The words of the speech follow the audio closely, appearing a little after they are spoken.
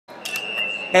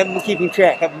Haven't been keeping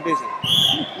track. I've been busy.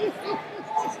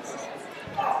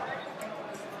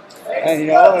 And you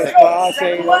know, if I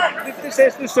say, this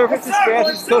has to surface this fast,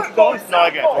 this coach is going. No, I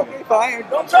got you. Okay, fine.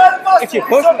 If you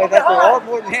push me like that, they're all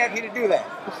more than happy to do that.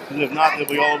 Because if not, they'll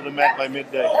be all over the mat by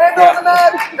midday.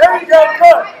 Yeah. There you go,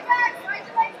 good.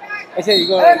 I say you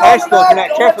go to high school, if you're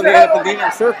not careful, you end up being in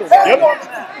a circle. Yep.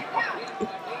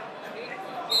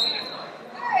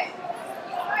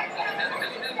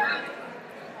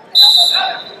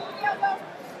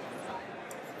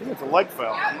 I think it's a leg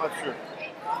foul. I'm not sure.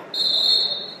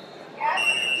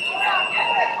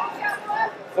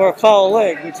 Or a foul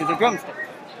leg, which is a drumstick.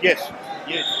 Yes.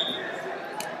 Yes.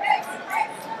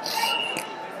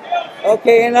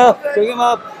 Okay, enough. Bring him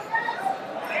up.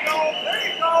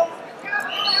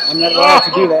 I'm not allowed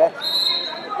to do that.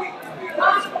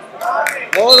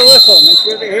 Blow the whistle. Make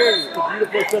sure they hear you. It's a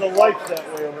beautiful set of lights that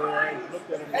way over there. I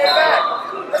looked at them. Hey,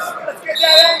 man, let's get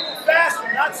that angle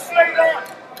faster, not straight on.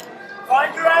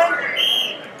 Find your angle.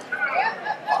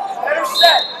 Better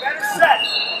set, better set.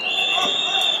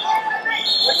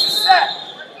 What's your set?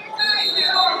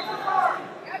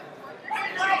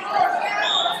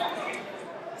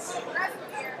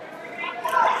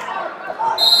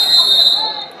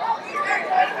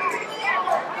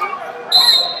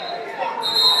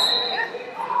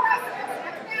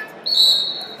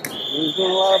 He's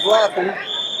doing a lot of blocking.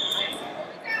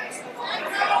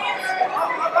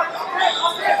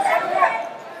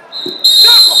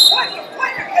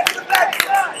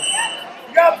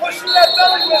 You gotta push through that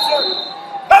belly wizard.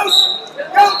 Post!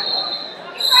 Go!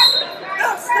 No,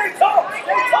 stay tall!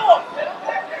 Stay tall!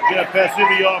 Get a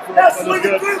passivity off for Now the swing it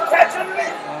good. through, catch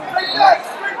underneath. Straight back,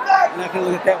 straight back. I'm not going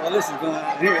to look at that while this is going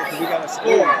on here because we got a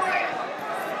score.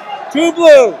 Two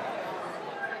blue.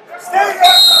 Stay there.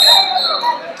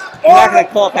 I'm not going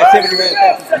to call passivity right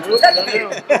now.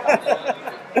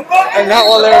 And not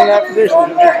while they're in that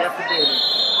position.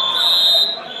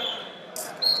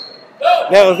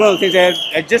 That was one of the things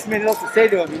I just made enough to say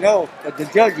to him, you know, but the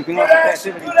judge, you can offer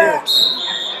passivity too.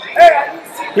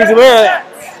 He's aware of that.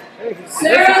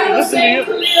 Listen to you.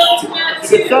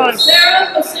 It's a good time.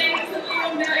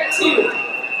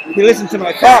 He listens to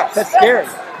my talk. That's scary.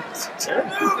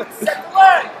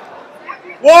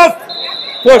 Wolf!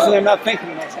 Fortunately, I'm not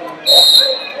thinking about saying that.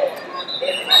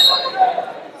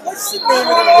 What's the name of the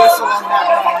whistle on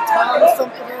that one? Tom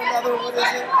something or another? What is it?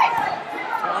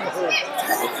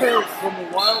 From the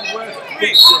Wild West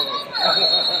Beach Show.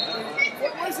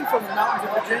 What was he from? The mountains of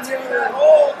Virginia?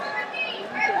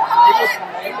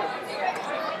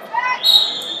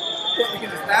 What, we can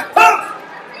just back up?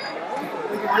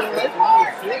 We can do it.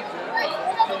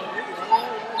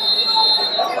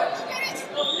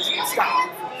 Stop.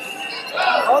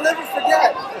 I'll never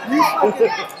forget.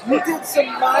 You did some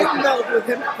mind meld with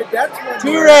him at Cadets one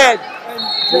Two year. red.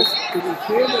 And just It was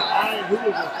him and I, who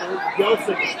was the first,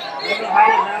 Joseph. I don't know how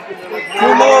it happened.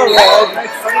 Two more red.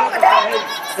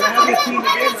 Can I have your team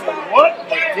again? I'm like, what? I'm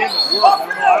like, damn it, look, I don't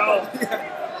know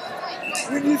how.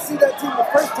 when you see that team the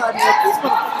first time, you're like, these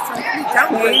motherfuckers trying to be down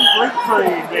Train, break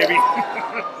train, baby.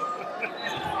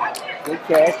 Good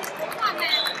catch.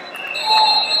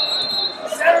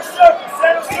 Center circle,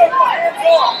 hands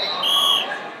off.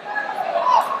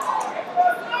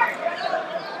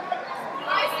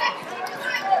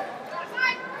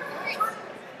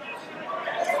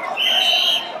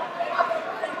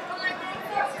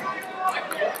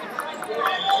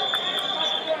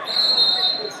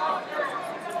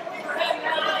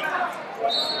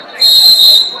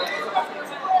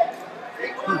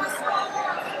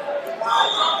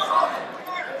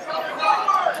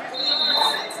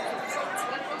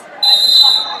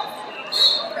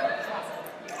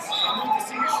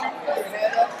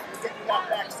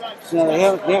 No, they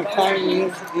have time in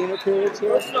the inner periods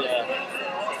here. So,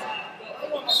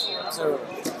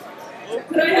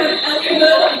 Could I have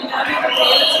Elliot and Gabby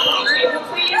Rodeo to the table,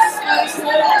 please?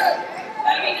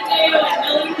 Gabby Rodeo and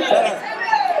Elliot.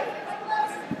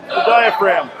 The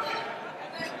diaphragm.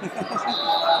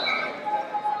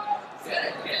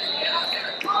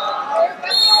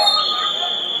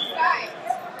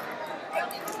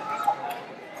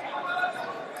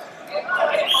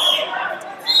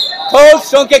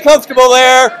 Coach, don't get comfortable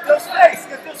there. Get those face,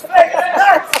 get those face.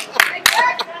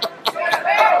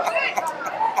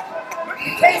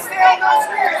 You can't stay on those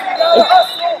feet. You gotta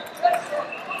hustle.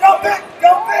 Jump it,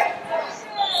 jump it.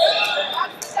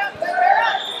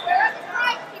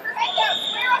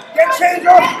 Get change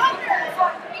up.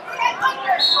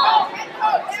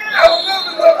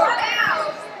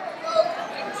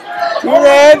 Two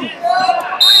red.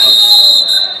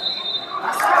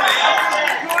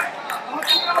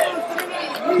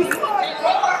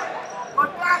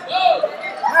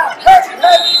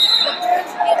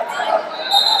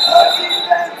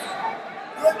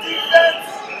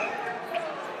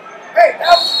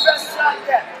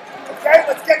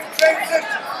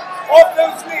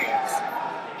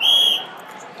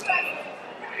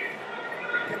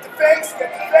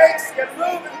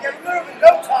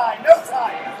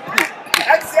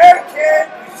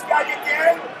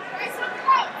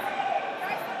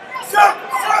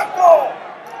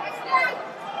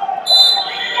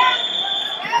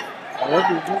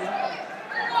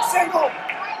 Single.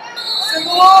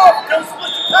 Single off. Don't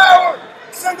split your power.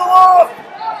 Single off.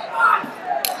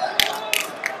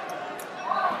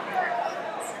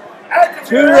 Active.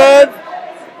 2 red.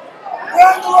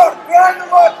 Grind the look. Grind the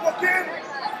look. Look in.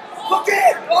 Look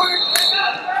in.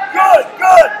 Good.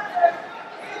 Good.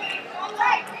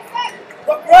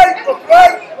 Look right. Look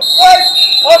right. Look right.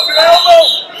 Off your elbow.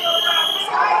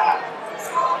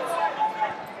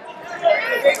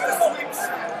 Take the sweeps.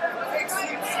 Take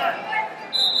sweeps.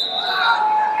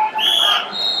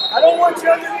 I don't want you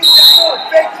underneath anymore.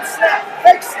 Fake and snap.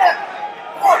 Fake snap.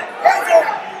 Come on. Hands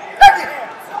over. Heavy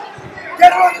hands.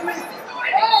 Get her underneath.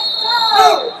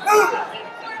 Move. Move.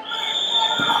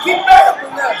 Keep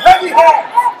battling now. Heavy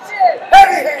hands.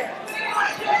 Heavy hands.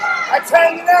 I'm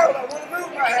hanging out. I want to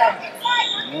move my hand.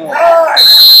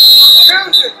 Nice.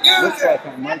 Use it. Use Looks it. like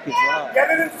my mic is loud. Get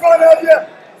it in front of you.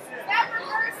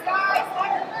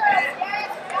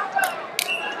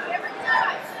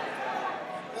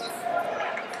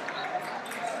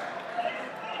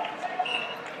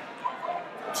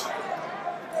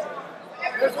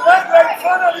 There's a leg right in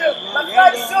front of you. Left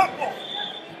right circle.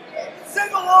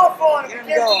 Single off on it.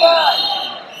 Get by.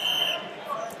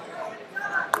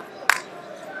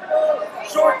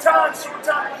 Short time. Short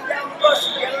time. Bring down the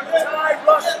Russian. Get her to tie.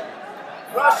 Russian.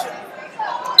 Russian.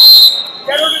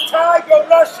 Get her to tie. Go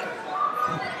Russian.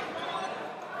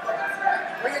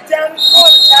 Bring it down in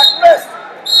front. Attack wrist.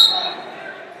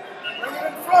 Bring it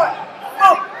in front.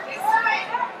 Boom.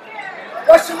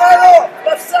 Russian right off.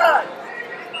 Left side.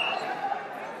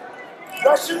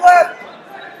 Russian left.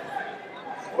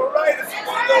 Or right if you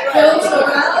want to go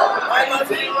right. I'm on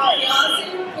the right.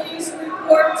 Please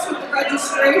report to the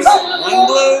registration. One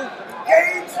blue.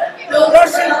 Gauge.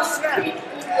 Russian snap.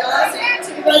 To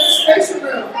the registration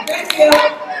room. Thank you.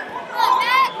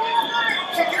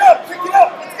 Kick it up. Kick it up.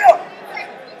 Let's go.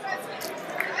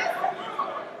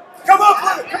 Come up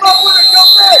with it. Come up with it. Go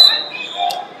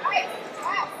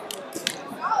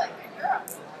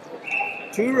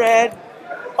big. 2 red.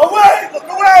 Away! Look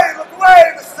away! Look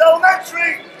away! This is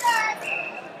elementary!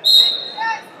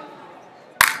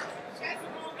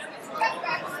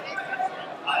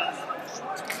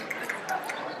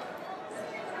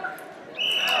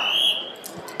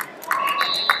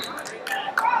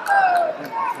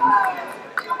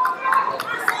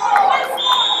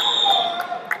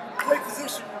 Great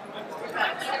position.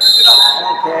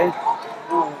 Okay.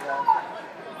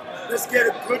 Let's get a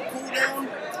good cool down.